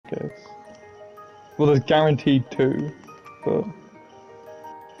Well, there's guaranteed 2, but...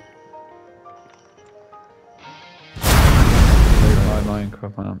 My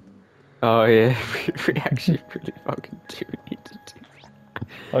Minecraft man. Oh yeah, we actually really fucking do need to do that.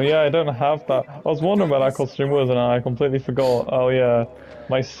 Oh yeah, I don't have that. I was wondering where that costume was and I completely forgot. Oh yeah,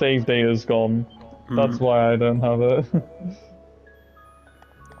 my save data's gone. That's why I don't have it.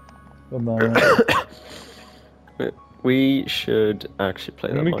 But no. We should actually play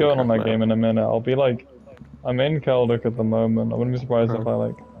I'm that gonna be going on Minecraft that map. game in a minute. I'll be like... I'm in Keldic at the moment. I wouldn't be surprised if I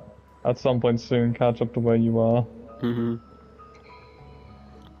like... At some point soon catch up to where you are.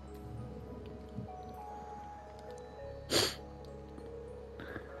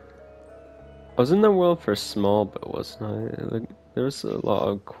 I was in the world for a small bit, wasn't I? Like, there was a lot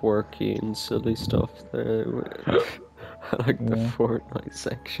of quirky and silly stuff there. I like the Fortnite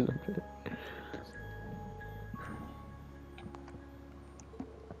section of it.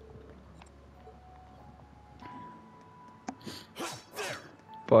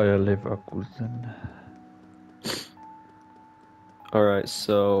 Bayer Leverkusen. Alright,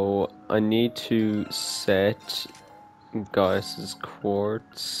 so I need to set Gaius's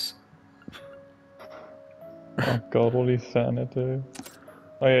quartz. Oh god, what are you setting it to?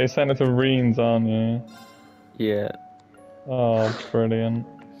 Oh yeah, you're setting it to Reens, aren't you? Yeah. Oh, brilliant.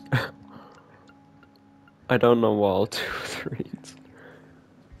 I don't know what I'll do with Reens.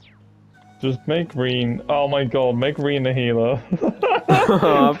 Just make Reen... Oh my god, make Reen the healer.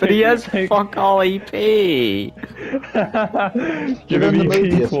 But he has fuck all EP! Give him the EP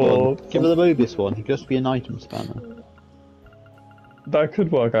Mobius sword. one. Give her the Mobius one. He'd just be an item spammer. That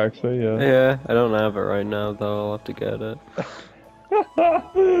could work actually, yeah. Yeah, I don't have it right now though, I'll have to get it.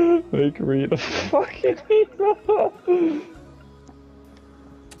 Make Reen the fucking healer.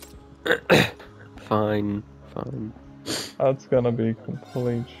 Fine, fine. That's gonna be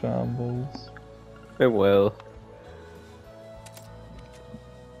complete shambles. It will.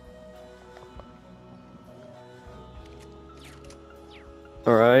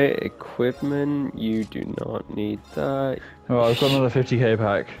 Alright, equipment, you do not need that. Oh, I've got another 50k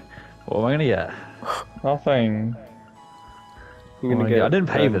pack. What am I gonna get? Nothing. You're gonna get I didn't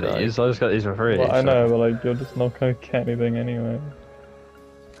pay for Bandai. these, I just got these for free. Well, I so- know, but like, you're just not gonna get anything anyway.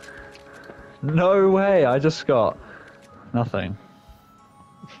 No way, I just got nothing.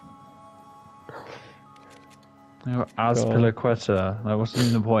 Aspilaqueta, like what's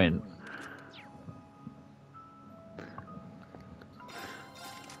even the point?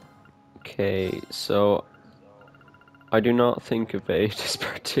 Okay, so I do not think evade is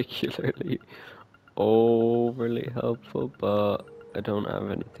particularly overly helpful, but I don't have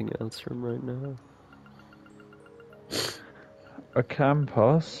anything else from right now. A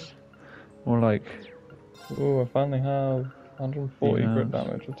campus? Or like... Ooh, I finally have 140 Yeah. crit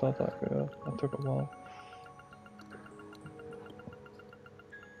damage with attack. Yeah, that took a while.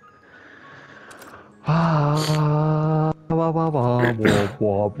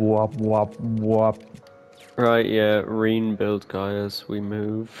 Right, yeah, Reen build Gaius, we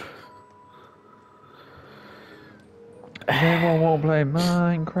move. Anyone want to play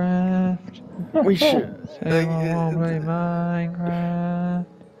Minecraft? We should. Anyone want to play Minecraft?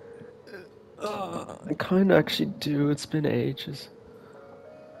 I kinda actually do, it's been ages.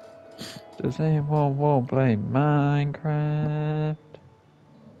 Does anyone want to play Minecraft?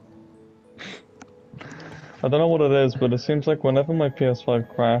 I don't know what it is, but it seems like whenever my PS5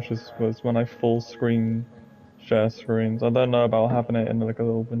 crashes was when I full screen share screens. I don't know about having it in like a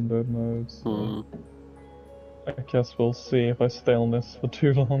little windowed mode. So I guess we'll see if I stay on this for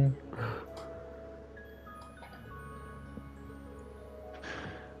too long.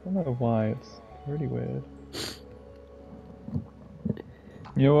 I don't know why, it's really weird.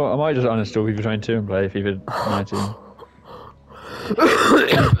 You know what, I might just uninstall FIFA 22 and play FIFA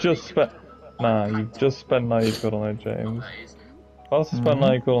 19. Just spent. Nah, you just spent 90 quid on it, James. If I was to spend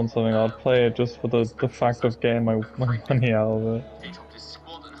 90 quid on something, I'd play it just for the fact of getting my money out of it.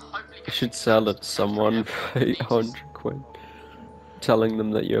 You should sell it to someone for 800 quid. Telling them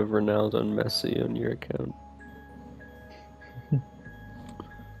that you have Ronaldo and Messi on your account.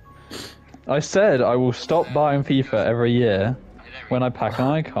 I said I will stop buying FIFA every year when I pack an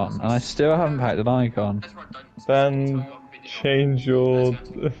icon, and I still haven't packed an icon. Then change your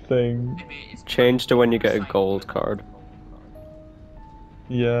thing. Change to when you get a gold card.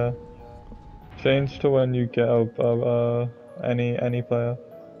 Yeah. Change to when you get any player.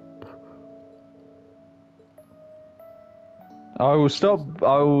 I will stop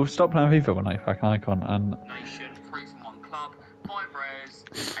playing FIFA when I pack an icon, and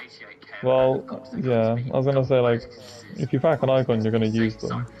Well, yeah, I was gonna say like, if you pack an icon, you're going to use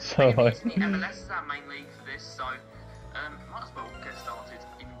them. So like, MLS is our main league for this, so might as well get started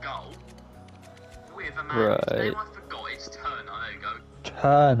in goal with a man whose name I forgot. It's Turner. There you go.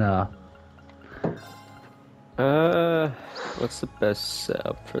 Turner. What's the best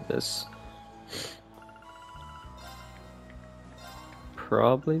setup for this?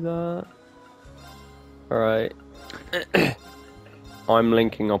 Probably that. Alright. I'm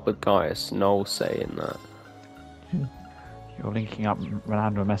linking up with Gaius, no say in that. You're linking up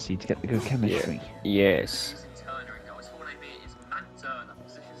Ronaldo and Messi to get the good chemistry. Yes. Turner in goal. His full name is Matt Turner.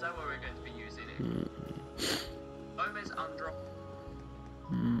 So where we're going to be using it. Gomez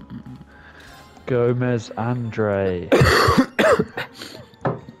Gomez Andre.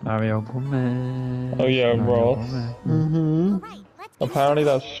 Mario Gomez. oh yeah, Mario Ross. Gomez. Apparently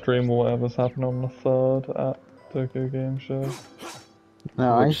that stream or whatever's happening on the 3rd at Tokyo Game Show.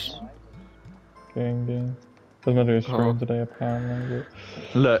 Nice. Game. There's meant to be a stream today apparently.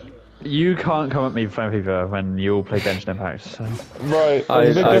 Look, you can't come at me for FIFA when you all play Genshin Impact. So. Right,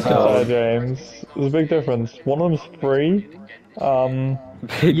 there's a big difference there, James. There's a big difference. One of them's free.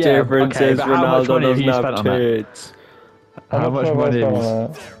 Big difference okay, is but how much Ronaldo money have doesn't you have spent on that? tits. How much have I money spent is...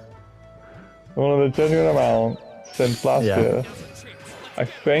 on that? One of the genuine amount since last year. I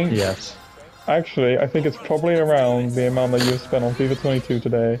think. Yes. Actually, I think it's probably around the amount that you've spent on FIFA 22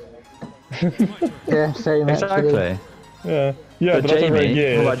 today. Yeah, same actually. Exactly. Yeah, But but that's over a Jamie,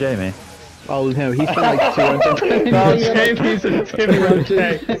 year. what about Jamie? Oh no, he spent like 200. No, Jamie's a different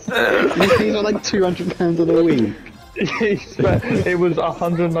case. He's got like £200 in a week. It was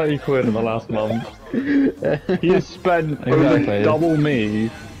 190 quid in the last month. He has spent over double me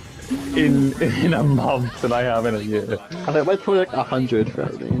in a month than I have in a year. And it went probably like 100 for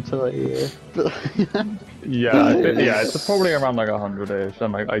the entire year. Yeah, it's probably around like 100-ish,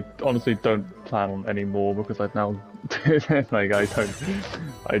 and like I honestly don't plan on any more because I've now like I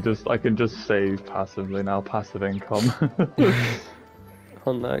can just save passively now, passive income.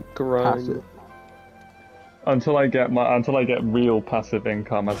 On that grind. Passive. until I get real passive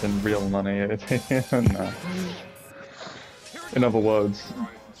income, as in real money. No. In other words,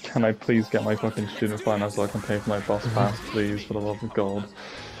 can I please get my fucking student finance so I can pay for my bus pass, please, for the love of God?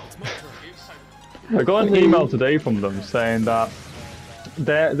 I got an email today from them saying that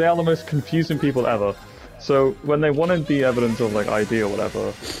they are the most confusing people ever. So when they wanted the evidence of like ID or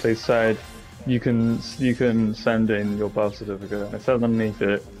whatever, they said you can send in your birth certificate, and it said underneath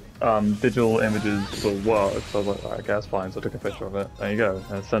it digital images will work. So I was like, I guess fine. So I took a picture of it. There you go.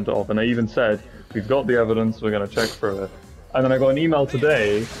 And I sent it off, and they even said we've got the evidence. We're gonna check through it. And then I got an email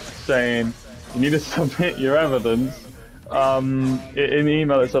today saying you need to submit your evidence. In the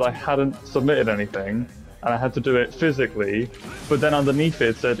email it said I hadn't submitted anything and I had to do it physically, but then underneath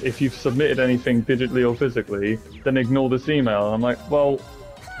it said if you've submitted anything digitally or physically, then ignore this email. And I'm like, well,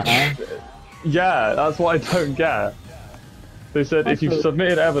 yeah, that's what I don't get. They said if you've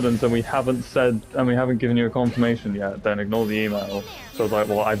submitted evidence and we haven't given you a confirmation yet, then ignore the email. So I was like,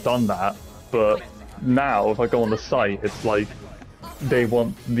 well, I've done that, but now if I go on the site, it's like they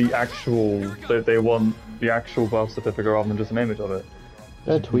want the actual birth certificate rather than just an image of it.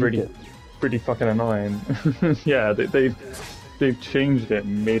 They're Pretty fucking annoying. Yeah, they've changed it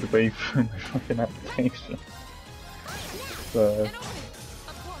midway through my fucking application. So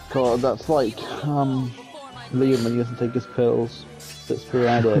God, that's like Liam when he doesn't take his pills. It's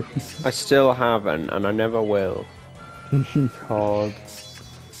sporadic. I still haven't, and I never will. God.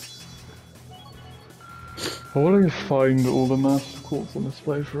 I want to find all the master quartz on this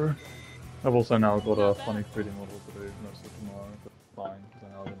playthrough. I've also now got a funny 3D model to do most of tomorrow, but fine, because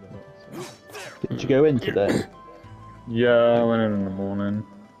I know I'll do it. So. Did you go in today? Yeah, I went in the morning.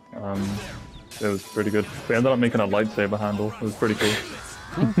 It was pretty good. We ended up making a lightsaber handle. It was pretty cool.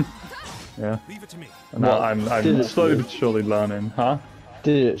 Yeah. And now I'm slowly but surely learning, huh?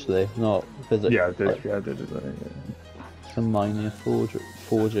 Did it actually? Not physically? Yeah, I did. Yeah, I did. Yeah. Some minor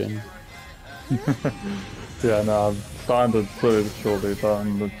forging. Yeah, no, I'm starting to slowly but surely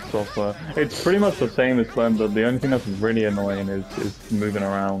learn the software. It's pretty much the same as Splendor. The only thing that's really annoying is moving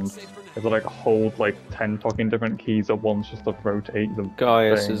around. It's like hold like 10 fucking different keys at once just to rotate them.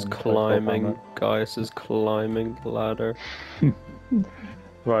 Gaius is climbing the ladder.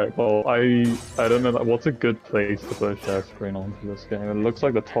 Right, well, I don't know, what's a good place to put a share screen onto this game? It looks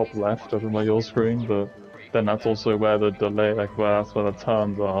like the top left, judging by your screen, but then that's also where the delay, like that's where the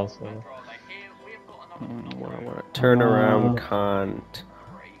turns are, so... Turn around can't.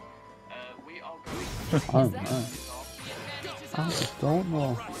 Oh no. I don't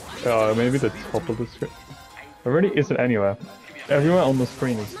know. Maybe the top of the screen. It really isn't anywhere. Everywhere on the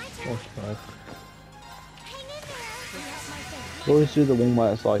screen is occupied. always do the one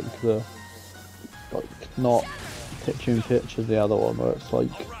where it's like the not picture in picture, the other one where it's like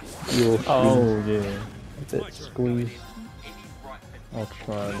your screen Oh yeah, a bit squeezed. I'll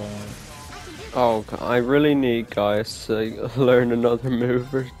try that. Oh, God, I really need guys to learn another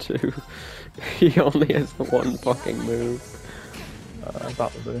move or two. He only has the one fucking move.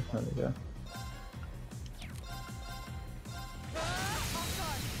 That will do. There we go.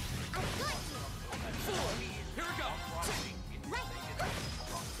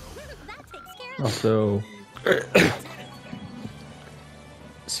 So,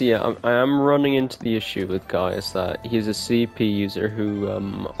 So yeah, I am running into the issue with guys that he's a CP user who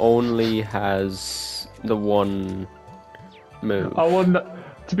only has the one move. I wouldn't.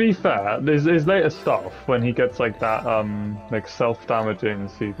 To be fair, his later stuff when he gets like that like self-damaging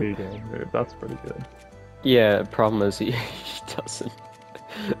CP game move, that's pretty good. Yeah, problem is he doesn't.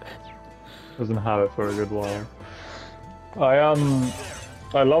 Doesn't have it for a good while.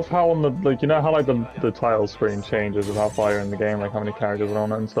 I love how on the like you know how like the title screen changes with how far you're in the game, like how many characters are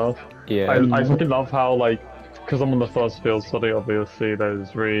on it and stuff. Yeah. I fucking love how like because I'm on the first field study, obviously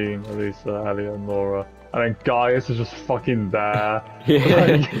there's Reen, Elisa, Elliot, and Laura, and then Gaius is just fucking there.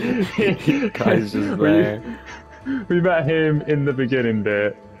 Yeah. Guy's just there. We met him in the beginning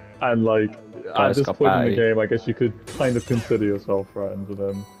bit, and like at Gaius this got point in the batty. game, I guess you could kind of consider yourself friends with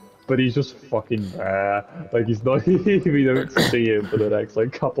him. But he's just fucking there. Like he's not. We don't see him for the next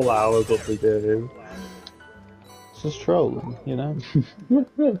like couple hours of the game. It's just trolling, you know?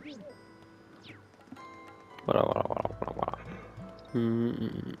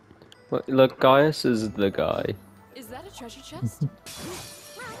 Look, Gaius is the guy. Is that a treasure chest? Well,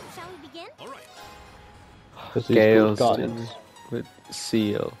 shall we begin? Because he's Gale's called in Gaius. with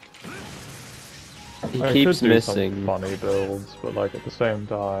Seal. He I keeps could do some missing. funny builds, but like at the same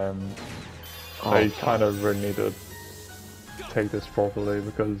time, Oh, I kind of really need to take this properly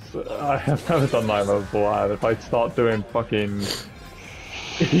because I have never done my mode before, and if I start doing fucking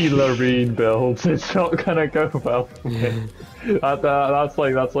Healerine builds, it's not gonna go well for me. That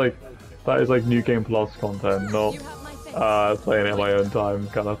is like Newgameplus content, not You have my thanks. playing it in my own time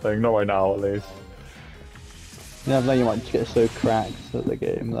kind of thing. Not right now, at least. You never know, you might just get so cracked at the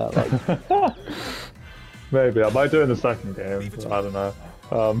game that like Maybe I might do it in the second game. But I don't know.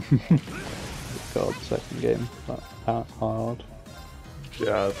 God, second game. That's hard.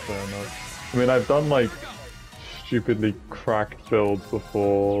 Yeah, that's fair enough. I mean, I've done like stupidly cracked builds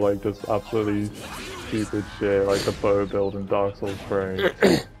before, like just absolutely stupid shit, like the bow build in Dark Souls 3.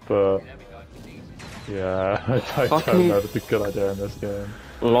 But yeah, I don't know if it's a good idea in this game.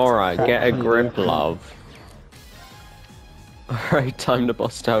 Laura, get a grip, love. Alright, time to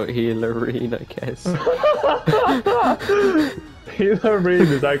bust out Healerine, I guess. Healerine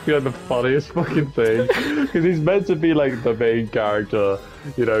is actually like the funniest fucking thing because he's meant to be like the main character.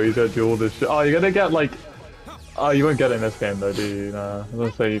 You know, he's gonna do all this shit. Oh, you're gonna get like. Oh, you won't get it in this game though, do you? Nah. I was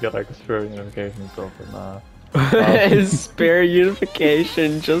gonna say you get like a spirit unification and stuff, but nah. His spare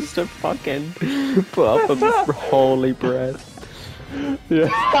unification just to fucking put up a holy breath.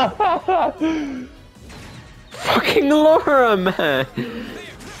 Yeah. Fucking Laura, man!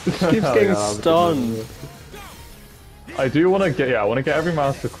 She keeps getting Yeah, stunned. I do want to get, yeah, I want to get every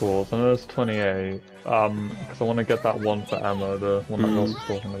master course. I know there's 28. Because I want to get that one for Emma, the one that I was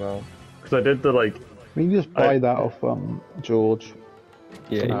talking about. Because I did the like. We can just buy that off George.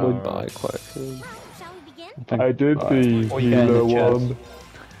 Yeah, you No. would buy quite a few. Shall we begin? I did the Or you get in the healer chest.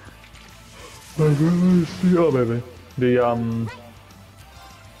 one. Oh baby. The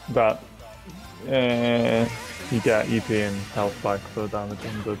that you get EP and health back for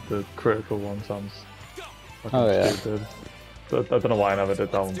damaging the critical one sounds fucking Oh, yeah. stupid. But I don't know why I never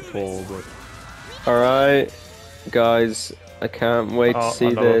did that one before, but Alright, guys, I can't wait to see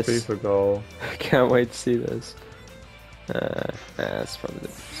another this. FIFA goal. I can't wait to see this. That's probably the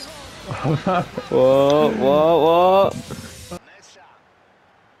best. Whoa, whoa, whoa!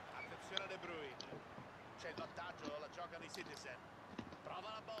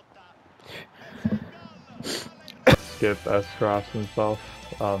 Skip S-Crafts and stuff,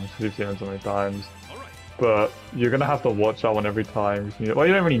 because you've seen it so many times. But you're gonna have to watch that one every time. Well,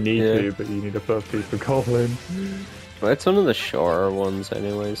 you don't really need Yeah. to, but you need a first FIFA goal in. Well, it's one of the shorter ones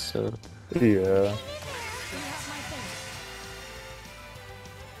anyways, so... Yeah.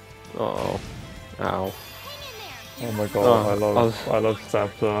 Uh-oh. Ow. Oh my god, Oh, I love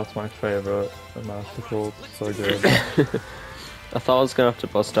Scepter, that's my favourite Master Course, so good. I thought I was gonna have to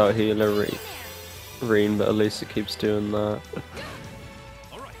bust out Healerine, but at least it keeps doing that.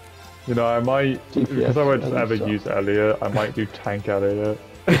 You know, I might, because I won't DPS ever stuff. use Elliot, I might do Tank Elliot.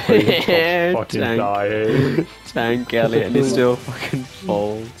 before he stops fucking Tank. dying. Tank Elliot, and he still fucking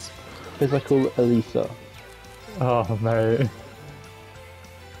falls. Physical Elisa. Oh, mate.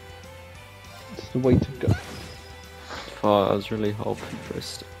 It's the way to go. Oh, I was really hoping for a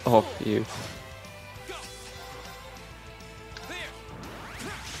off you.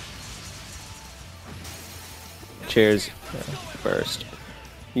 Cheers. First.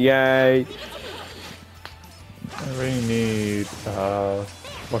 Yay! I really need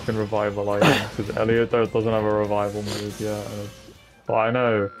fucking revival items because Elliot doesn't have a revival move yet. And it's, well, I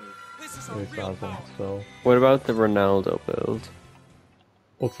know he has one, so. What about the Ronaldo build?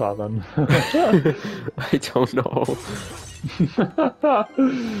 What's that then? I don't know.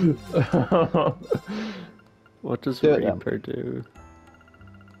 What does Do it then. Reaper do?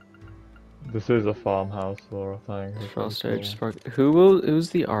 This is a farmhouse lore thing. Frost Edge Spark.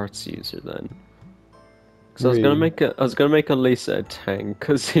 Who's the arts user then? Because I was gonna make Elisa a tank,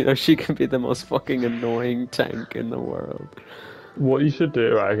 because you know she can be the most fucking annoying tank in the world. What you should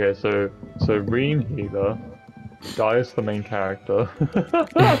do, right? Okay, so Reen healer, Gaius the main character,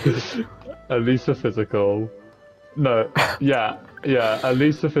 Elisa physical. No, yeah,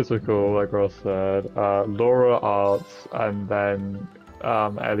 Elisa physical, like Ross said. Laura arts, and then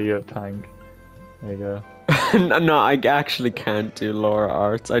Elliot tank. There you go. No, I actually can't do Laura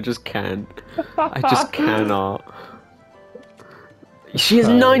arts. I just can't. I just cannot. She has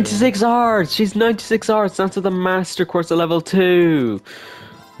 96 arts. She's 96 arts. That's with the master course at level 2.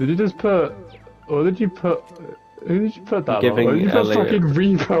 Did you just put? Or did you put? Who did you put that Giving on? You put Elliot. fucking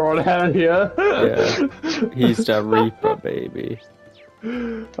Reaper on Elliot. Yeah, he's the Reaper, baby. I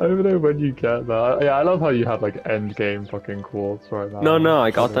don't even know when you get that. Yeah, I love how you have like end game fucking quartz right now. No,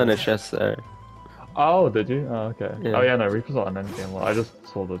 I got that in a chest there. Oh, did you? Oh, okay. Yeah. Oh yeah, no, Reaper's not an end game. Well, I just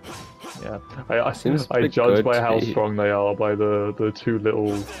saw the. Yeah, Seems I pretty judge good by to how be. strong they are by the two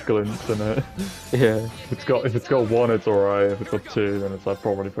little glints in it. Yeah, If it's got one, it's alright. If it's got two, then it's like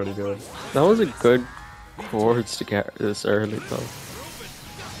probably pretty good. that was a good chords to get this early though.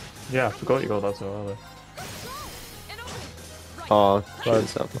 Yeah, I forgot you got that so early. Oh, Right.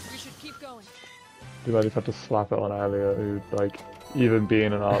 jeez. Too bad you've had to slap it on Elliot, who like even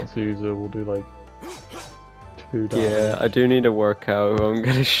being an arts user will do like 2 damage. Yeah, I do need to work out who I'm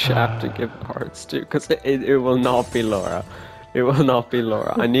gonna have to give hearts to, because it will not be Laura. It will not be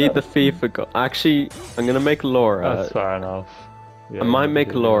Laura. I need the FIFA go. Actually, I'm gonna make Laura. That's fair enough. Yeah, I might you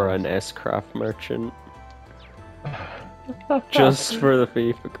make do Laura that. an S-Craft merchant. Just for the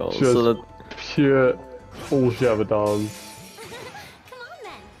FIFA goals. Just So that pure all she ever does. Come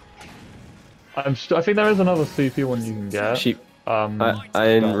on then. I think there is another CP one you can get. she. I I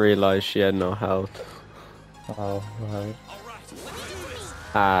didn't realize she had no health. Oh, right.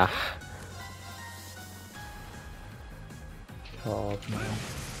 Ah. God, man.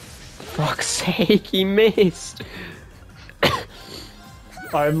 Fuck's sake, he missed!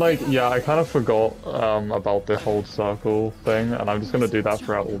 I'm like, yeah, I kind of forgot about the hold circle thing, and I'm just gonna do that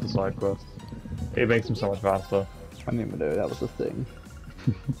throughout all the side quests. It makes them so much faster. I didn't even know that was a thing.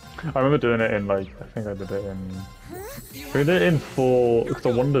 I remember doing it in like, I think I did it in... I did it in 4, because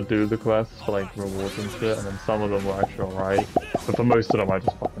I wanted to do the quests for like rewards and shit, and then some of them were actually alright. But for most of them I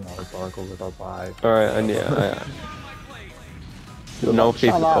just fucking held circles with us like... Alright, I need. No like,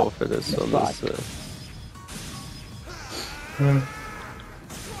 people shut go up. for this one. It's This,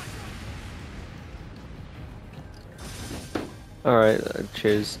 Alright,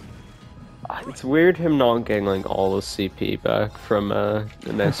 cheers. It's weird him not getting like all the CP back from an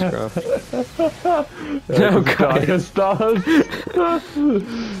S-Craft. No, Gaius does!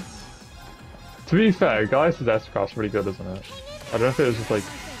 To be fair, Gaius' S-Craft's really good, isn't it? I don't know if it was just like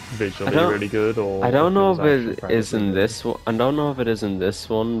visually really good or... I don't know was if actually it practically is in good. this one. I don't know if it is in this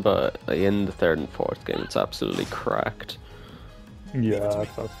one, but in the 3rd and 4th game, it's absolutely cracked. Yeah,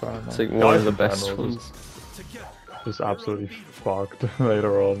 that's fair enough. It's like one Gaius of the in best general ones. just absolutely fucked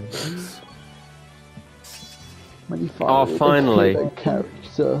later on. When you Oh, finally finally. educate a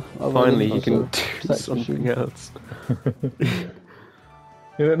character, other Finally, than you as can a do sex something machine. else.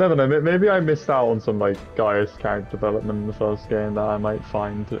 You never know, maybe I missed out on some like Gaius character development in the first game that I might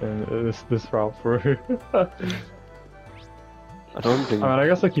find in this route through. I don't think. I mean, I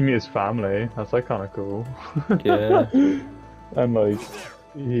guess like you meet his family, that's like kind of cool. Yeah. And like,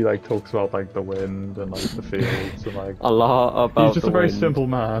 he like talks about like the wind and like the fields and like... A lot about He's just the a very wind. simple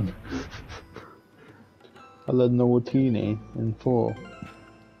man. I led Nawatini in 4.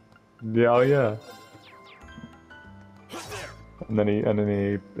 Yeah, oh yeah. And then he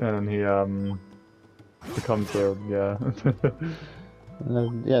becomes a, yeah. And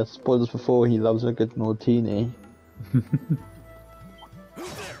then, yeah, spoilers for 4, he loves a good Nawatini.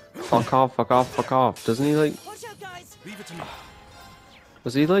 Fuck off, fuck off, fuck off. Doesn't he like... Watch out, guys! Leave it to me.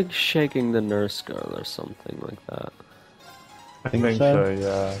 Was he like shaking the nurse girl or something like that? I think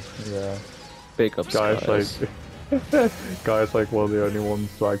so, yeah. Big ups, guys. Guys like one of the only ones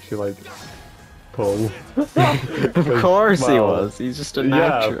to actually like pull. Of course he was. He's just a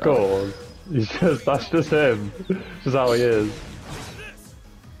natural. Yeah, of course. That's just him. Just how he is.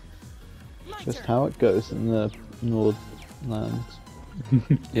 Just how it goes in the Nordlands.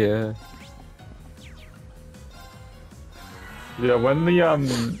 Yeah. Yeah, when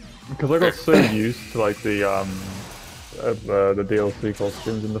the because I got so used to like the DLC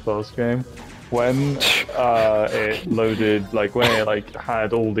costumes in the first game, when it loaded, like when it like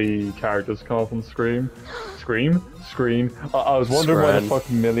had all the characters come up on screen. I was wondering why the fuck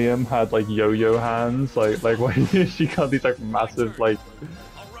Milliam had like yo-yo hands, like when she got these like massive like,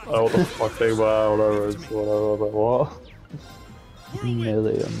 oh what the fuck they were, whatever. I was like, what?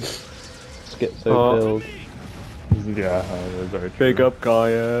 Milliam. Schizo build. Yeah, very true. Big up,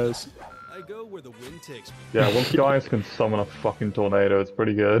 guys. I go where the wind takes me. Yeah, once guys can summon a fucking tornado, it's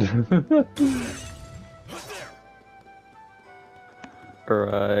pretty good.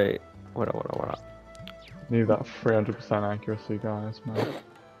 Alright. What? Need that 300% accuracy, guys, man.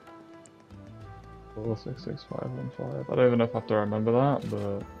 466515. I don't even know if I have to remember that,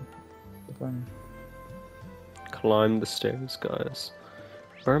 but the thing. Climb the stairs, guys.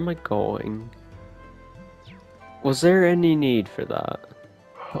 Where am I going? Was there any need for that?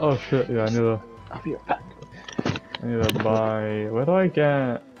 Oh shit, yeah, I need to. I'll be right back. I need to buy. Where do I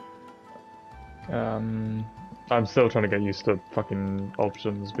get? I'm still trying to get used to fucking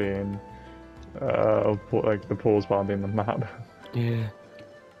options being, like the pause bar being the map. Yeah.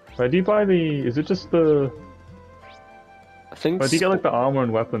 Where do you buy the? Is it just the? I think. Where do you get like the armor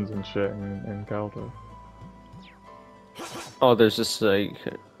and weapons and shit in Galdo? Oh, there's just like,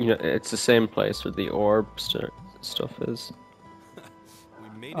 you know, it's the same place where the orb stuff is. We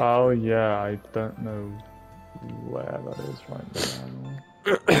made it. Oh yeah, I don't know where that is right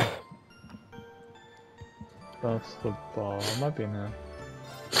now. That's the bar. It might be in here.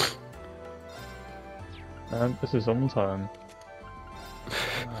 This is on time.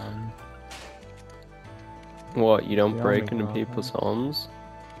 What, you don't Yeah, break I'll into make people's homes?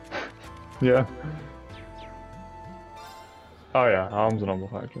 Yeah. Oh yeah, arms and armor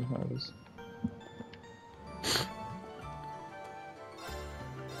factory. That is.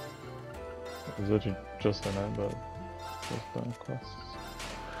 It was literally just in it, but just done quests.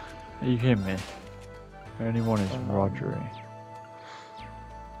 Are you hear me? The only one is Rodri.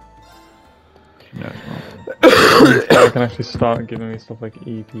 No, it's not. I can actually start giving me stuff like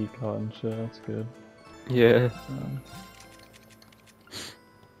EP card and shit. That's good. Yeah.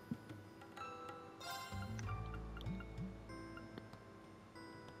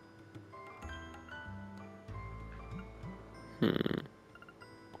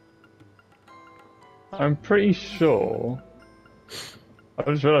 I'm pretty sure. I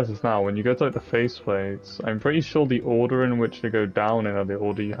just realized this now. When you go to like the faceplates, I'm pretty sure the order in which they go down in are the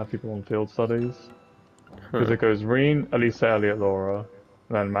order you have people on field studies. Because it goes Reen, Elisa, Elliot, Laura,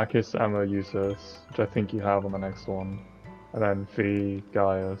 and then Makis, Emma, Eustace, which I think you have on the next one, and then Fee,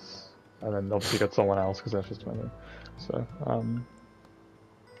 Gaius, and then obviously you got someone else because that's just many. So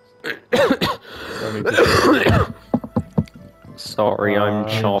Sorry, I'm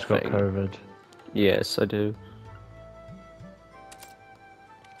He's got chopping. COVID. Yes, I do.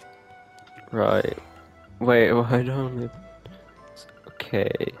 Right. Wait, why don't I...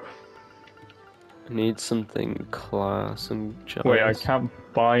 Okay. I need something class and giant. wait, I can't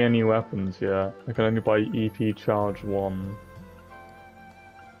buy any weapons yet. I can only buy EP charge 1.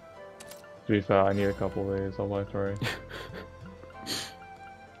 To be fair, I need a couple of these. I'll buy 3.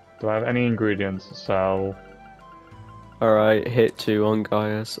 Do I have any ingredients to sell? Alright, hit 2 on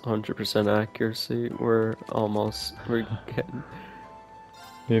Gaius, 100% accuracy. We're getting...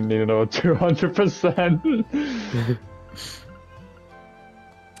 You need another 200%.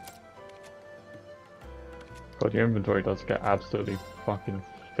 God, your inventory does get absolutely fucking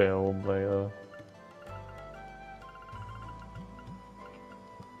filled later.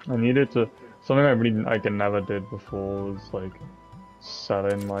 I needed to... Something I never did before was like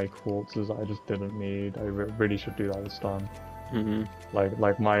selling my quartzes I just didn't need. I really should do that this time.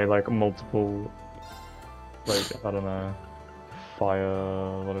 Like my multiple, like I don't know,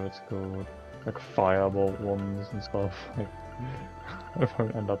 fire, whatever it's called, like firebolt ones and stuff. Like, I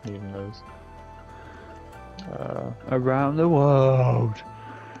won't end up needing those. Around the world.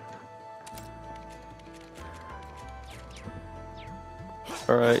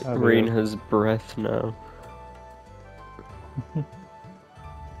 Alright, Reen has breath now.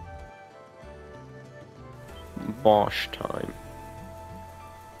 Wash time.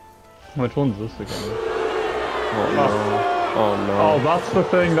 Which one's this again? Oh no. Oh no. Oh, that's the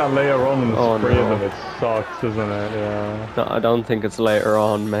thing that later on in the Oh, spree no. of them it sucks, isn't it? Yeah. No, I don't think it's later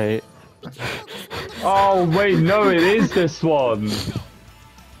on, mate. Oh wait, no, it is this one.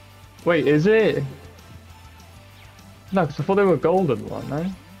 Wait, is it? No, because I thought they were golden one, no?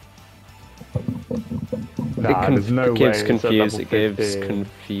 Nah, there's no it gives way confuse. it's It at level gives 15.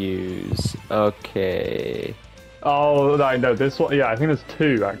 confuse. Okay. Oh, I know this one. Yeah, I think there's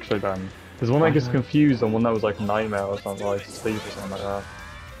two actually. Then there's one that gets confused and one that was like nightmare or something, like sleep or something like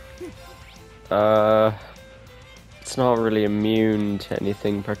that. It's not really immune to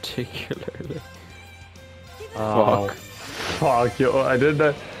anything particularly. Oh, Fuck. fuck you! I did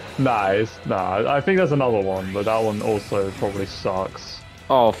that. Nice. Nah, I think there's another one, but that one also probably sucks.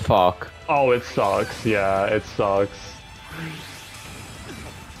 Oh fuck. Oh, it sucks. Yeah, it sucks.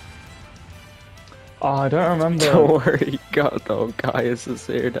 Oh, I don't remember. Don't worry, God, no, Gaius is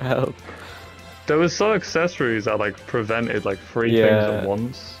here to help. There was some accessories that like prevented like three things Yeah. at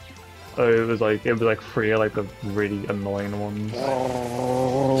once. Oh, it was like three like the really annoying ones.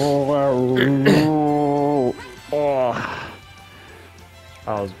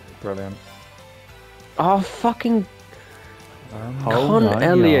 That was brilliant. Oh fucking Oh Con my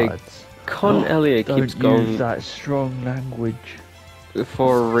Elliot. God. Con Elliot Don't keeps going use that strong language.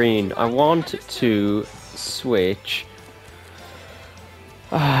 for Reen. I want to switch.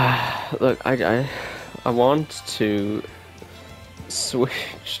 Look, I want to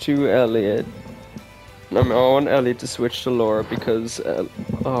switch to Elliot. I want Elliot to switch to Laura because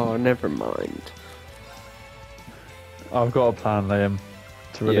oh, never mind. I've got a plan, Liam,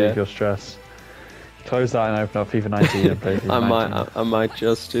 to relieve Yeah. your stress. Close that and open up FIFA 19 and play FIFA 19. I might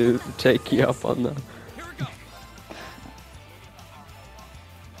just to take you up on that.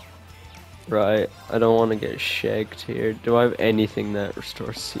 Right, I don't want to get shagged here. Do I have anything that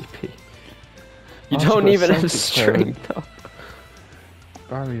restores CP? You Ask don't for a even have Celtic code. strength up.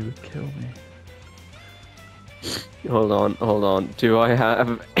 Barry would kill me. Hold on. Do I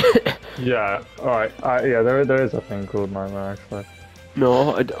have? Yeah. All right. Yeah. There is a thing called nightmare actually.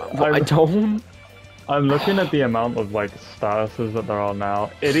 No, I don't. I'm looking at the amount of like statuses that there are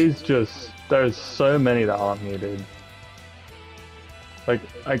now. It is just there's so many that aren't needed. Like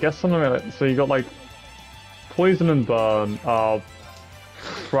I guess something like so you got like poison and burn are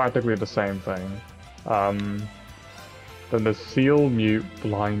practically the same thing. Then there's seal, mute,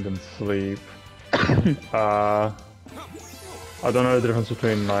 blind, and sleep. I don't know the difference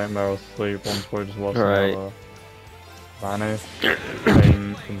between nightmare or sleep. One's probably just worse than Right. the other. Vanish,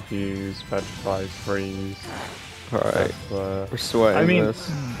 pain, confuse, petrify, freeze. Alright, We're we're sweating I mean, this.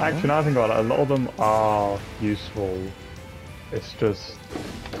 actually, now I think about it, a lot of them are useful. It's just,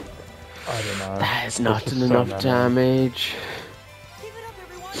 I don't know. That is There's not just so enough many. damage. Give it up,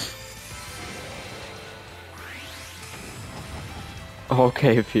 everyone.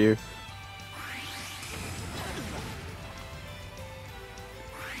 Okay, Few.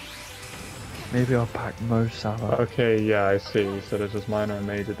 Maybe I'll pack Mo Salah. Okay, yeah, I see. So there's just minor and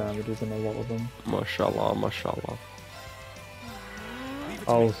major damages in a lot of them. Mashallah, mashallah.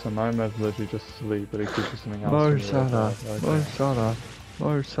 Oh, so nightmare's literally just sleep, but it gives you something else. Mo when you wake Salah. up. Mo Okay. Salah.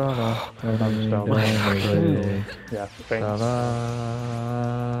 Mo Salah. Yeah, thanks.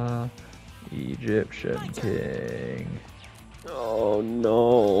 Salah. Egyptian king. Oh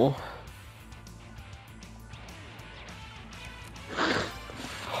no.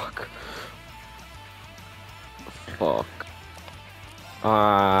 Fuck.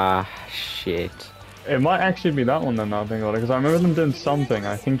 Ah, shit. It might actually be that one then, now I think about it, because I remember them doing something.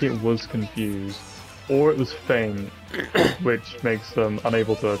 I think it was confused, or it was faint, which makes them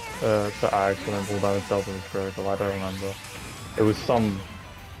unable to act and then pull damage double is critical. I don't remember. It was some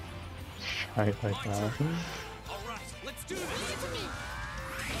shite like that. Alright, let's do this.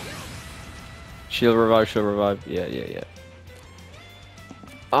 She'll revive. Yeah.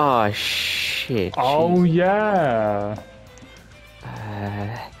 Ah, shit. Oh yeah.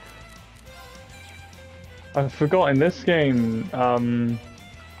 I forgot in this game,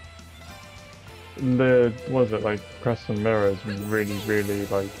 the what is it like Crescent Mirror is really really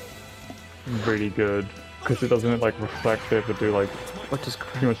good because it doesn't like reflective but do like What does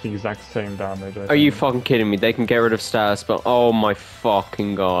pretty much the exact same damage. I Are you think. fucking kidding me? They can get rid of stats, but oh my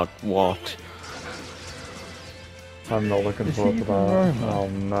fucking god, what? I'm not looking Is forward he to that. even Oh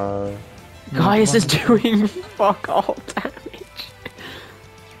no. Guys is doing fuck all damage.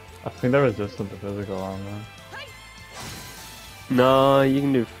 I think they're resistant to physical armor. No, you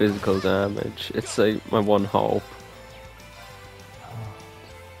can do physical damage. It's like my one hope.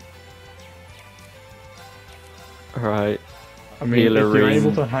 Alright. I mean, Healer if you're able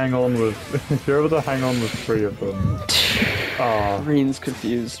Reen. to hang on with, if you're able to hang on with 3 of them. Oh. Reen's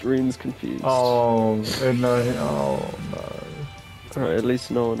confused. Reen's confused. Oh no! Oh no! Alright, at least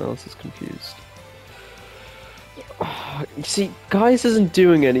no one else is confused. Oh, you see, Gaius isn't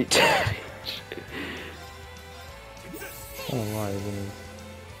doing any damage. Oh my goodness.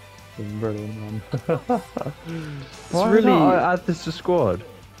 It's brilliant, man. It's Why really not I add this to squad?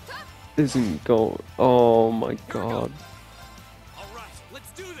 isn't going. Oh my god. All right, let's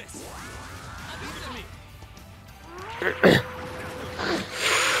do this. Leave it to me.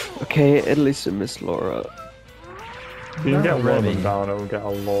 Okay, at least I missed Laura. If you can get one of Remy. them down, it will get a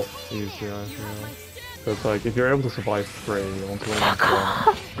lot easier, I feel. So it's like, if you're able to survive 3, once you're on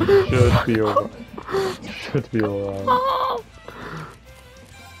one, you should be alright. Should be alright.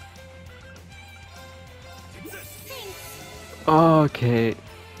 Okay.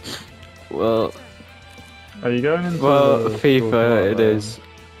 Well, Are you going into well, school FIFA tomorrow, it is.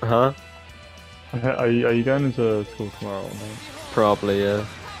 Huh? Are you going into school tomorrow? No? Probably, yeah.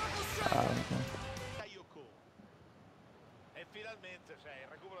 E finalmente c'è il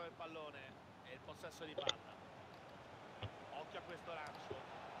recupero del pallone e il possesso di palla. Occhio a questo lancio.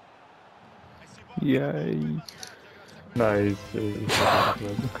 E si può Yay. No, he's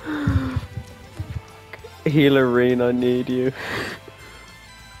Healer Reen, I need you.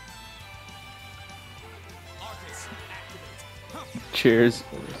 Cheers.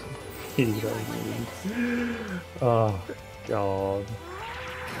 Oh god.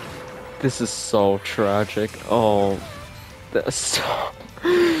 This is so tragic. Oh, that's so...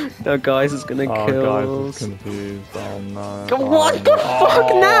 Now Gaius is gonna Oh, kill guys, us. is confused. Oh no. What the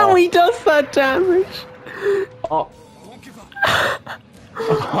fuck? Now he does that damage. Oh.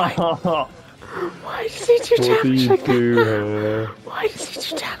 Why does he do What do damage you like do that? here? Why does he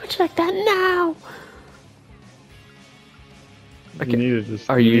do damage like that now? Okay. You need to just.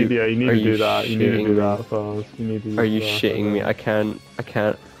 Are you you- Need, yeah, you need are to you do that. You need to shitting do me? that first. You need to. Are use you that shitting me? first. I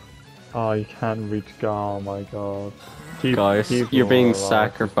can't. Oh, you can't reach. Oh my god. Keep, Guys, keep you're being Laura alive,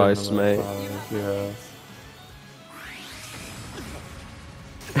 sacrificed, keep them mate. alive,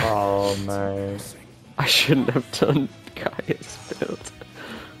 Yeah. Oh mate. I shouldn't have done Gaius build.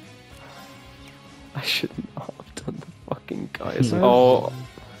 I should not have done the fucking Gaius. Oh,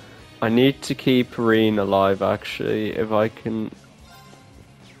 I need to keep Reen alive actually. If I can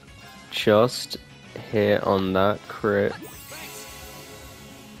just hit on that crit.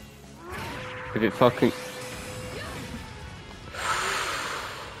 If it fucking...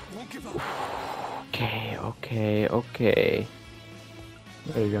 Okay.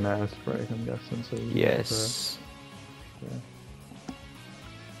 Are you gonna S break? I'm guessing. So you Yes. Yeah.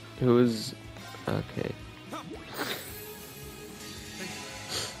 Who is... Okay.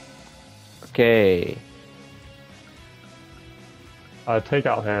 Okay. Take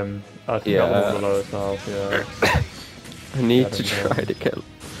out him. Take Yeah. out one of the lowest health. Yeah. I need I to don't know. try to get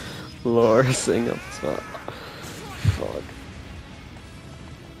Laura Singh up as well. Fuck.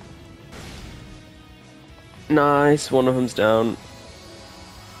 Nice, one of them's down.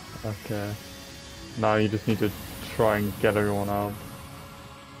 Okay. Now you just need to try and get everyone out.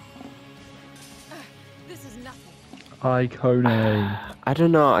 This is nothing. Icone. I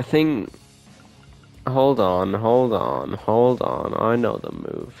don't know, I think... Hold on. I know the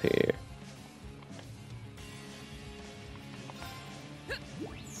move here.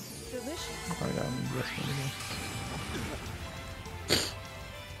 Delicious. Oh yeah, I'm guessing.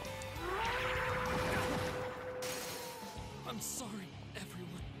 I'm sorry,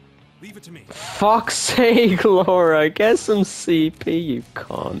 everyone. Leave it to me. Fuck's sake, Laura, get some CP, you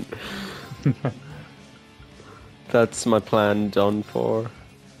cunt. That's my plan done for.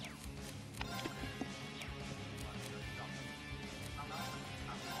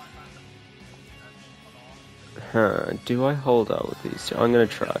 Huh, do I hold out with these two? I'm gonna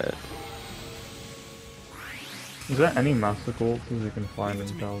try it. Is there any master corpses you can find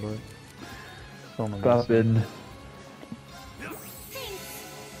in Calder? Babin.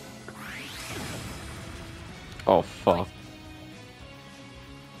 Oh fuck.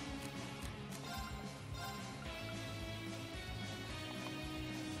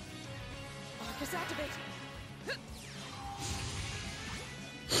 Marcus activate.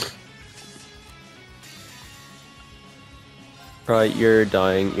 Right, you're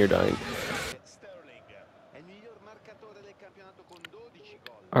dying. Sterling è il miglior marcatore del campionato con 12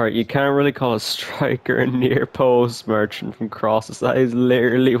 gol. Alright, you can't really call a striker a near post merchant from crosses. That is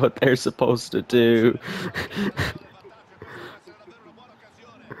literally what they're supposed to do.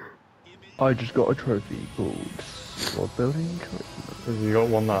 I just got a trophy called Squad Building. Have you got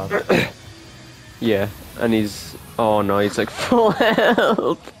one left? Yeah, and he's... Oh no, he's like full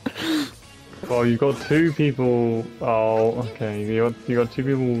health! Well, you got two people. Oh, okay. You got two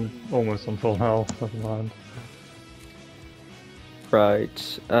people almost on full health. Never mind.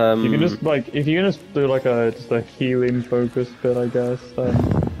 Right, You can just like if you can just do like just a healing focus bit, I guess.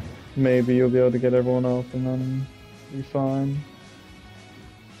 Then maybe you'll be able to get everyone else, and then be fine.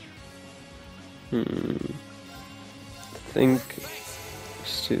 I think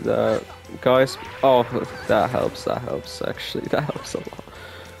just do that, guys. Oh, that helps. That helps. Actually, that helps a lot.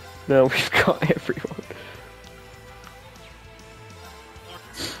 Now we've got everyone.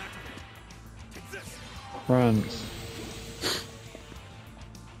 France.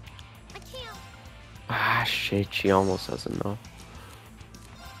 Ah, shit. She almost has enough.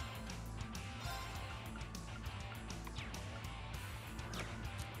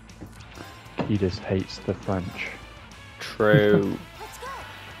 He just hates the French. True.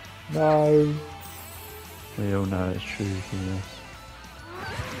 No. We all know it's true, yes.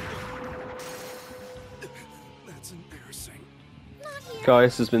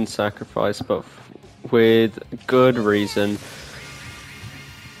 Gaius has been sacrificed, but with good reason.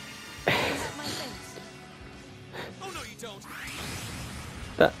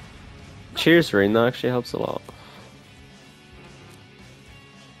 That cheers ring, that actually helps a lot.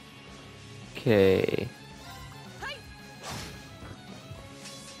 Okay.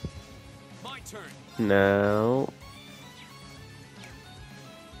 Now.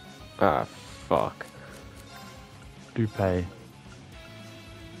 Ah, fuck. Dupe.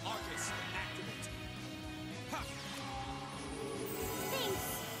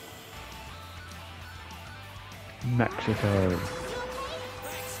 Mexico.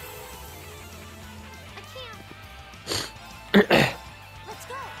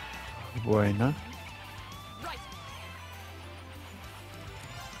 Buena.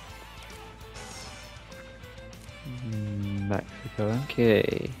 Mexico.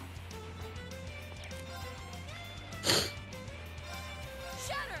 Okay.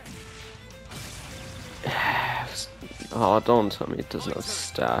 Oh, don't tell me it doesn't have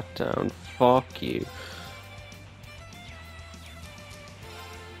stat down. Fuck you.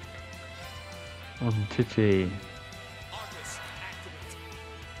 Titi.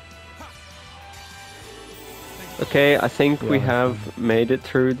 Okay, I think we have made it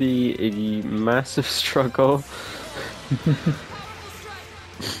through the massive struggle.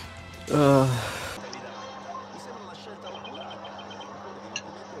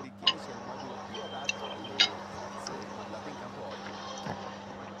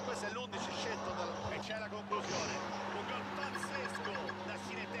 Questo è l'11 scelto e c'è la conclusione. Un gol pazzesco da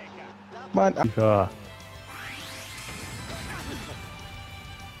Cineteca. FIFA.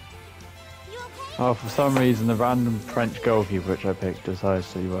 Oh, for some reason the random French goalkeeper which I picked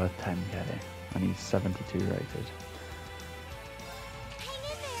decides to be worth 10k, and he's 72 rated.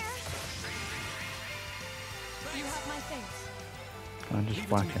 You have my thanks. Can I just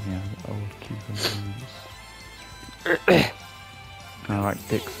whack any old keeper names? I like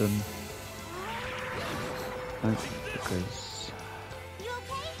Dixon. No, because You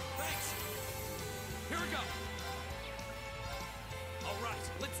okay? Here we go. All right,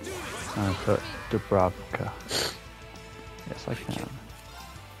 let's do this. I put Dubravka. Yes, I can.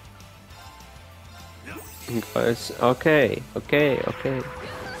 Guys, okay.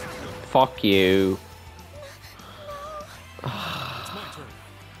 Fuck you.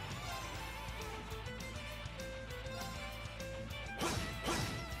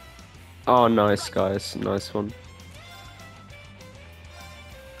 Oh, nice, guys. Nice one.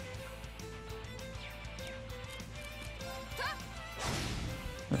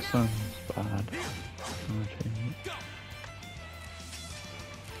 That sounds bad.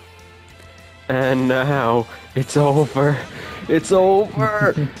 And now it's over. It's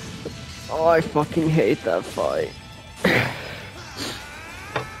over. Oh, I fucking hate that fight. I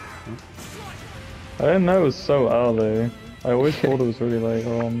didn't know it was so early. I always thought it was really late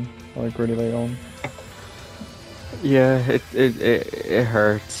on. Like really late on. Yeah, it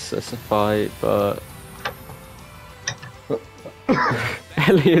hurts as a fight, but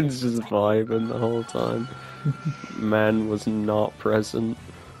Elliot's just vibing the whole time. Man was not present.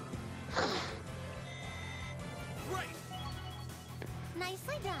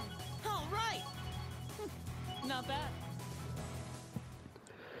 Nicely done. All right. Not bad.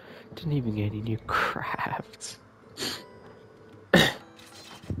 Didn't even get any new crafts.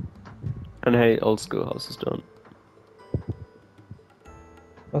 And hey, old schoolhouse is done.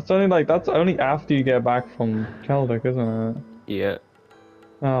 That's only after you get back from Celtic, isn't it? Yeah.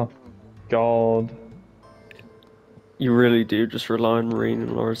 Oh, God. You really do just rely on Marine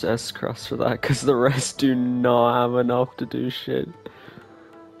and Laura's S-Cross for that, because the rest do not have enough to do shit.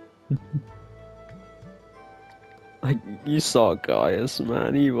 Like, you saw Gaius,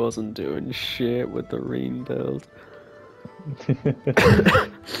 man, he wasn't doing shit with the Reen build.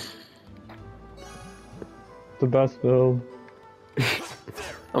 The best build.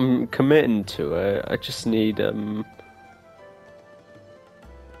 I'm committing to it, I just need,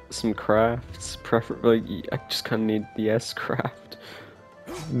 some crafts, preferably, I just kinda need the S-craft.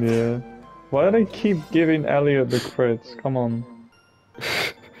 Yeah. Why do they keep giving Elliot the crits? Come on.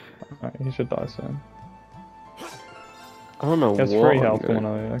 Alright, he should die soon. I don't know He has what 3 I'm health gonna-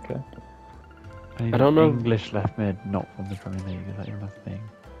 coming out, okay. I don't know- English left mid, not from the Premier League. Is that your last thing?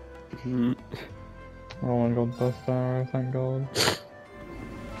 Mm. Oh my god, best arrow, thank god.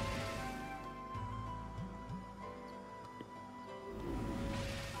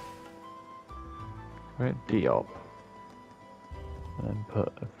 Right, Diop. And then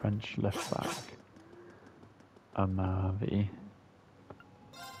put a French left back. Amavi.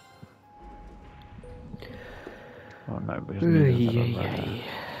 Oh no, because we don't have a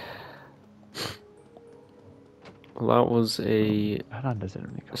Well, that was a Hernandez didn't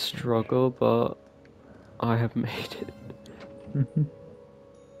really cost me. struggle, but I have made it.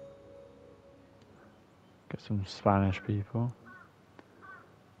 Get some Spanish people.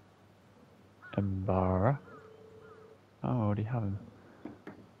 Embara. Oh, I already have him.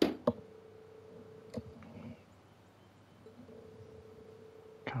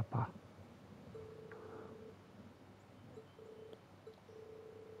 Kappa.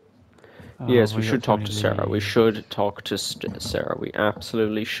 Yes, Oh, we should got talk to Tony Sarah. We Lee. should talk to Sarah. We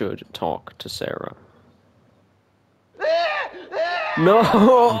absolutely should talk to Sarah. No!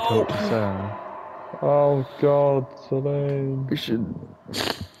 Talk to Sarah. Oh god, Celine. We should.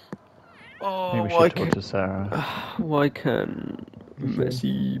 I Oh, think we why should talk can't to Sarah. why can We should.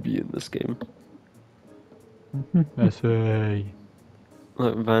 Messi be in this game? Messi.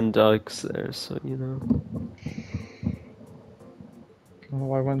 Like Van Dijk's there, so you know.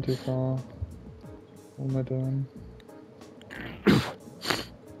 Oh, I went too far. What am I doing?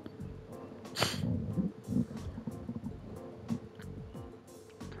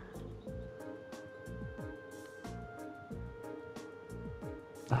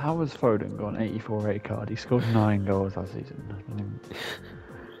 How has Foden got an 84 rate card? He scored 9 goals last season. I don't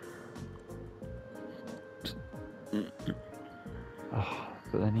even... Oh,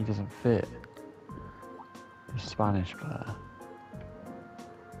 but then he doesn't fit. He's a Spanish player.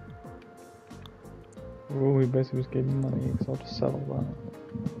 Oh, we basically just gave him money, because I'll just sell that.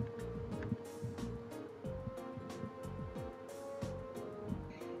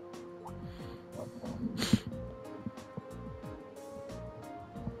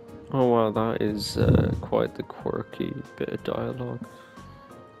 Oh wow, that is quite the quirky bit of dialogue.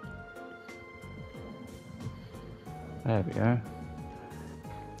 There we go.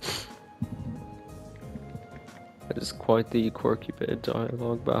 That is quite the quirky bit of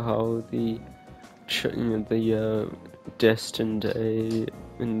dialogue about how the destined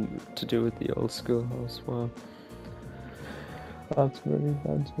to do with the old schoolhouse. Wow. That's really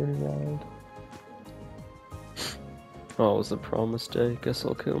wild. Oh, it was a promise day. Guess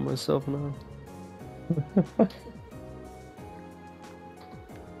I'll kill myself now.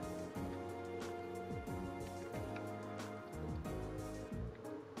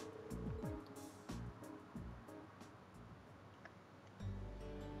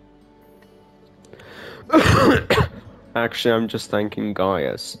 Actually, I'm just thanking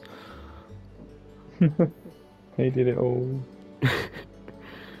Gaius. He did it all.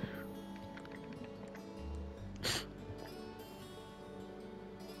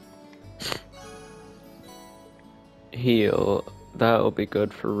 Heal. That'll be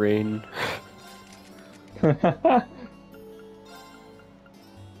good for Rain.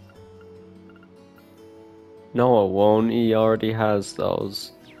 No, it won't. He already has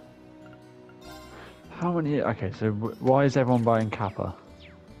those. How many... Okay, so why is everyone buying Kappa?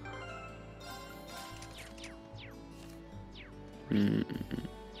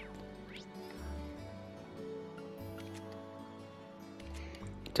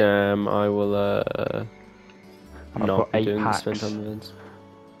 Damn, I will I've not got be 8 doing the packs. spent on events.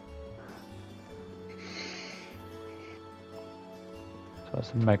 So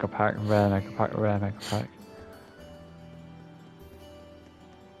that's a mega pack, rare mega pack, rare mega pack.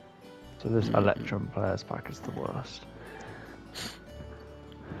 So this Electrum Players pack is the worst.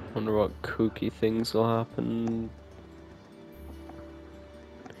 Wonder what kooky things will happen.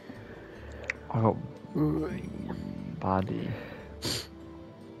 I got baddie.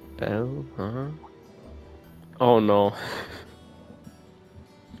 Bell, huh? Oh no.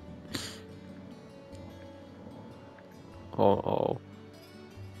 Oh.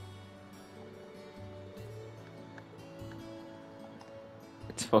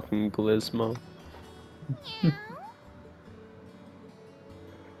 It's fucking Glismo.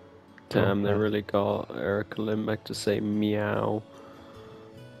 Damn, they really got Erica Limbeck to say meow.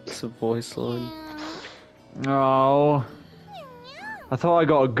 It's a voice line. Oh. I thought I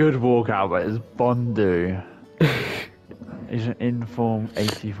got a good walkout, but it's Bondu. He's an informed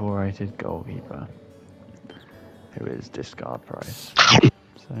 84 rated goalkeeper. Who is discard price.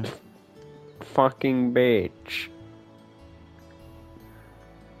 So. Fucking bitch.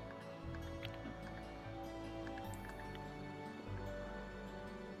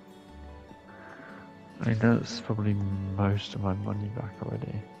 I mean, that's probably most of my money back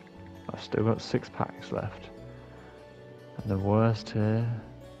already. I've still got 6 packs left. And the worst here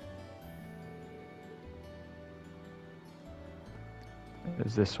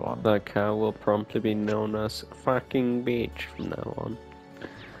is this one. That cow will promptly be known as fucking bitch from now on.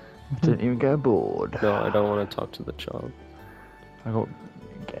 Didn't even get bored. No, I don't want to talk to the child. I got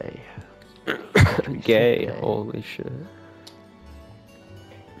gay. Gay, holy shit.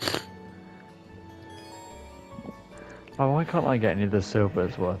 Oh, why can't I get any of the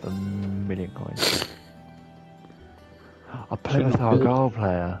silvers worth $1 million coins? A Plymouth Argyle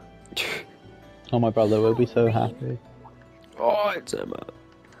player. Oh, my brother will be so happy. Oh, it's Emma.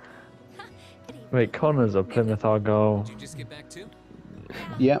 Wait, Connor's a Plymouth Argyle Did you just get back too?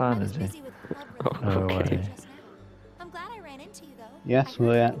 Yeah. fan, is he? No Okay. way. I'm glad I ran into you though. Yes, I we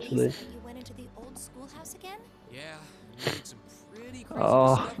heard actually. that You went into the old schoolhouse again? Yeah. you made some pretty crazy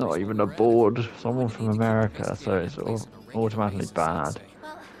Oh, discoveries not while even we a were at it. board. Someone We're from gonna need to keep America, so investigating it's that place on a regular automatically basis, I'd bad. say.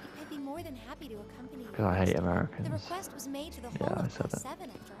 Well, I'd be more than happy to accompany you. Because I hate The Americans. request was made to the Yeah, whole I of said class it. 7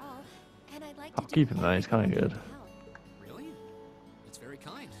 after all, and I'd like I'll to do keep him though, he's everything kinda I can good. to help. Really? That's very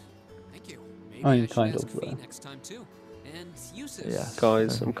kind. Thank you. Maybe I'm I should kind ask of, Fee though. next time too. And Yusuf. Yes.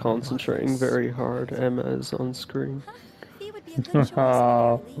 Guys, I'm concentrating very hard. Emma is on screen. Fee would be a good choice at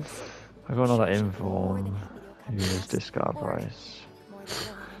the very least. I got another Sure, she'd be more than inform. happy to Who accompany is us, discard or price. more than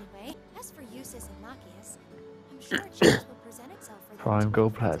willing anyway. As for Eustace and Machias, I'm sure a chance will present itself for them to Prime make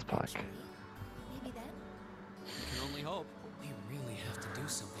Gold friends Players pack. eventually. Maybe then. We can only hope. We really have to do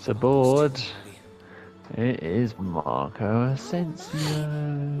something. It's a about board. this too, Lily. It is Marco Asensio.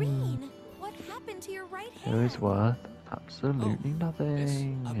 Reen, what happened to your right hand? Who is worth absolutely Yes,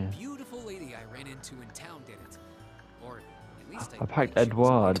 nothing. a beautiful lady I ran into in town did it. Or at least I packed think she was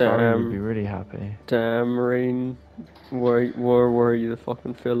Edouard. Damn. Barry would be really happy. Damn, Rain. Where were you? The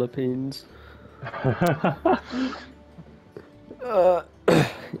fucking Philippines?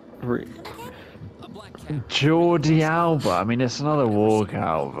 Re- a black cat. Jordi Alba. I mean, it's another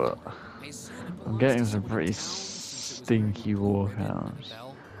walkout, but I assume it I'm belongs getting to some someone pretty in town since it was stinky the ribbon and walkouts.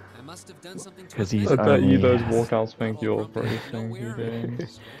 bell. I must have done something to 'Cause offend he's I her. bet you only- those walkouts think Well, you're grumpy pretty out of stinky, nowhere,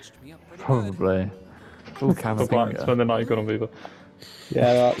 James. scratched me up pretty good. Probably. Full But like, Camavinga. spend the night gonna be the.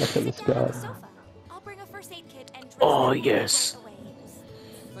 Yeah, right, look at the Sit down on the sky. sofa. I'll bring a first aid kit and dress Oh, them both yes. right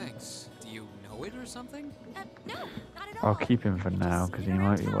away. Thanks. Do you know it or something? No, not at all. I'll keep him for It now, just because seen he it might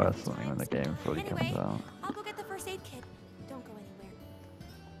around be town a worth few something when the times. game fully comes Anyway, out. I'll go get the first aid kit. Don't go anywhere.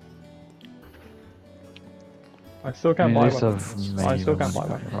 I still I can't mean, buy at least one. I've I made still them. can't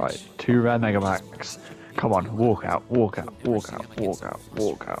buy one. Right, 2 rare mega packs. Come on, walk out, walk out, walk out, walk out,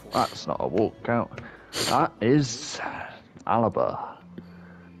 walk out. That's not a walkout. That is Alaba.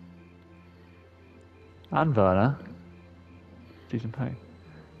 And Werner. Decent pay.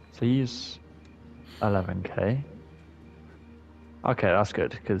 So he's 11k. Okay, that's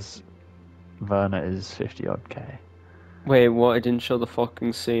good, because Werner is 50 odd k. Wait, what? I didn't show the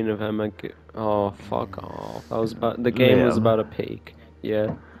fucking scene of Emma. Oh, fuck off. That was about. The game was Liam. about a peak.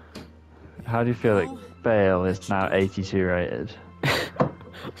 Yeah. How do you feel that Bale is now 82 rated?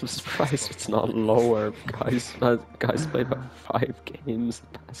 I'm surprised it's not lower. Guys played about 5 games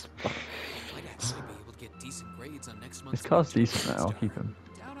the past 5. I'd actually be able to get decent grades on next month's His car's lecture decent now, I'll semester. keep him.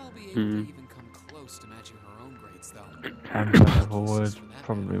 Doubt I'll be able Hmm. to even come close to matching her own grades, though. And going forward,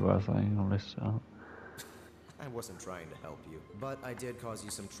 probably worth saying on this start. I wasn't trying to help you, but I did cause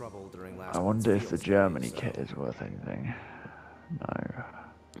you some trouble during last I month's wonder if the field Germany study, kit is worth anything. No.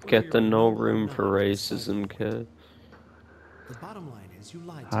 Get the no room for racism kid. The bottom line is you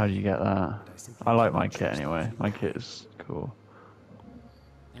lied to How do me, you get that? and I simply I like cannot my kit trust anyway. you. My kit is cool.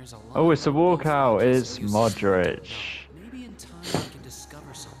 There's a lot Oh, it's a of both walkout. ages It's of Yusuf Modric. Maybe in time we can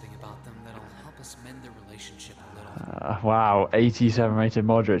discover something about them that'll help us mend the relationship a little. Wow, 87 rated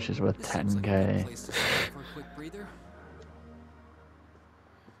Modric is worth This seems like a good 10k. place to start for a quick breather.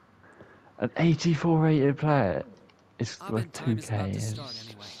 An 84 rated player is worth Time is about 2k. to start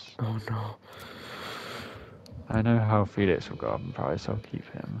anyway. Oh no. I know how Felix will go up in price, I'll keep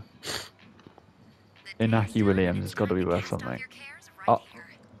him. Inaki Williams has got to be worth something. Oh,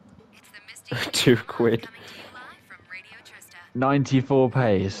 £2. 94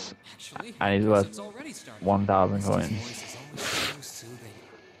 pace, Actually, and he's the worth music's already started. 1,000 His coins. voice is always so soothing.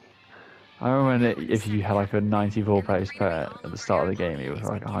 I remember when if you had like a 94 pace player at the start of the game, it was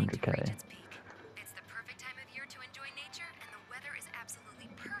like 100k. It's the perfect time of year to enjoy nature, and the weather is absolutely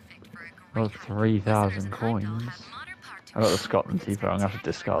perfect for a Well, great hike. 3,000 coins. I got the Scotland T-Pro, I'm gonna have to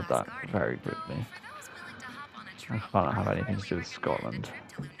discard that very quickly. I can't have anything to do with Scotland.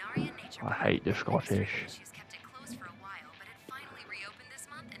 I hate the Scottish. She's kept it closed for a while, but it finally reopened this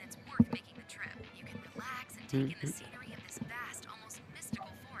month, and it's worth making the trip. You can relax and take in the scenery of this vast, almost mystical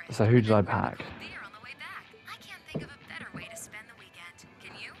forest. So who did I pack? Beer on the way back. I can't think of a better way to spend the weekend.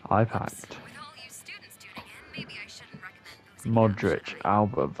 Can you? I packed With all you students tuning in, maybe I shouldn't recommend boozing Modric,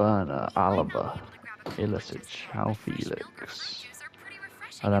 Alba, Werner, Alaba, Ilicic, João Felix.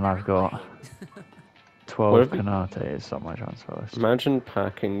 And then I've got 12 What have you- Canates on my transfer list. Imagine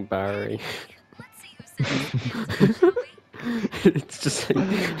packing Barry. It's just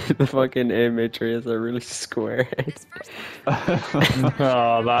like, the fucking imagery is a really square head.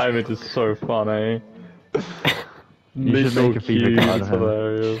 Oh, that image is so funny. You should make a FIFA card of him.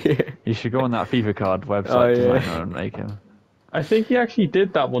 Hilarious. You should go on that FIFA card website Oh, yeah. designer and make him. I think he actually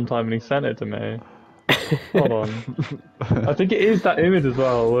did that one time and he sent it to me. Hold on. I think it is that image as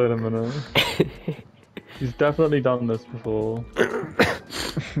well. Wait a minute. He's definitely done this before.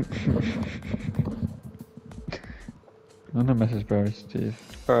 I'm gonna message bro, Steve.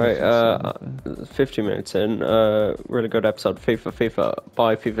 Alright, 50 minutes in. Really good episode. FIFA,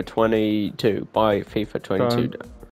 buy FIFA 22, buy FIFA 22.